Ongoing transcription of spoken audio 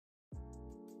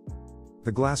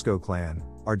The Glasgow clan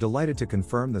are delighted to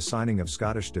confirm the signing of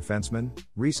Scottish defenceman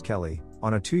Reece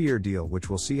on a 2-year deal which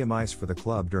will see him ice for the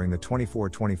club during the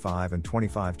 24-25 and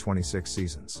 25-26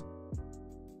 seasons.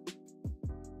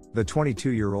 The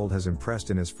 22-year-old has impressed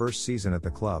in his first season at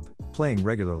the club, playing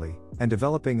regularly and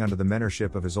developing under the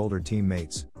mentorship of his older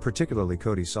teammates, particularly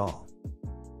Cody Saul.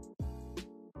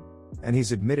 And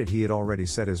he's admitted he had already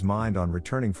set his mind on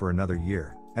returning for another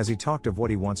year, as he talked of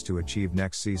what he wants to achieve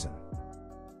next season.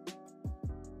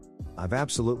 "I've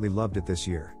absolutely loved it this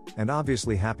year, and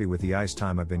obviously happy with the ice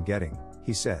time I've been getting,"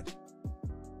 he said.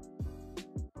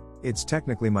 "It's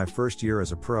technically my first year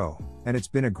as a pro, and it's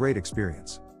been a great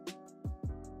experience.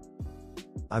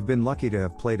 I've been lucky to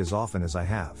have played as often as I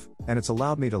have, and it's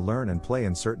allowed me to learn and play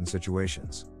in certain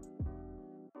situations.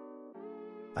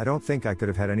 I don't think I could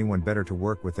have had anyone better to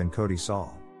work with than Cody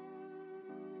Saul.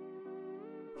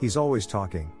 He's always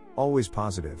talking, always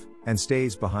positive, and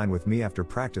stays behind with me after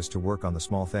practice to work on the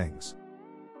small things.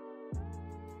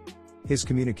 His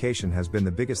communication has been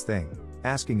the biggest thing,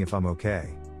 asking if I'm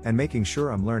okay, and making sure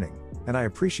I'm learning, and I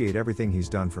appreciate everything he's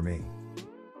done for me.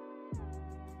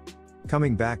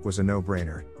 Coming back was a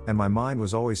no-brainer, and my mind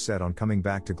was always set on coming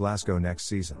back to Glasgow next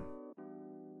season.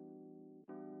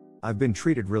 I've been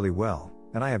treated really well,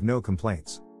 and I have no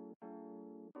complaints.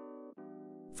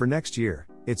 For next year,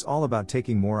 it's all about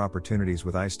taking more opportunities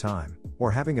with ice time,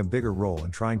 or having a bigger role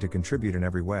and trying to contribute in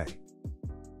every way.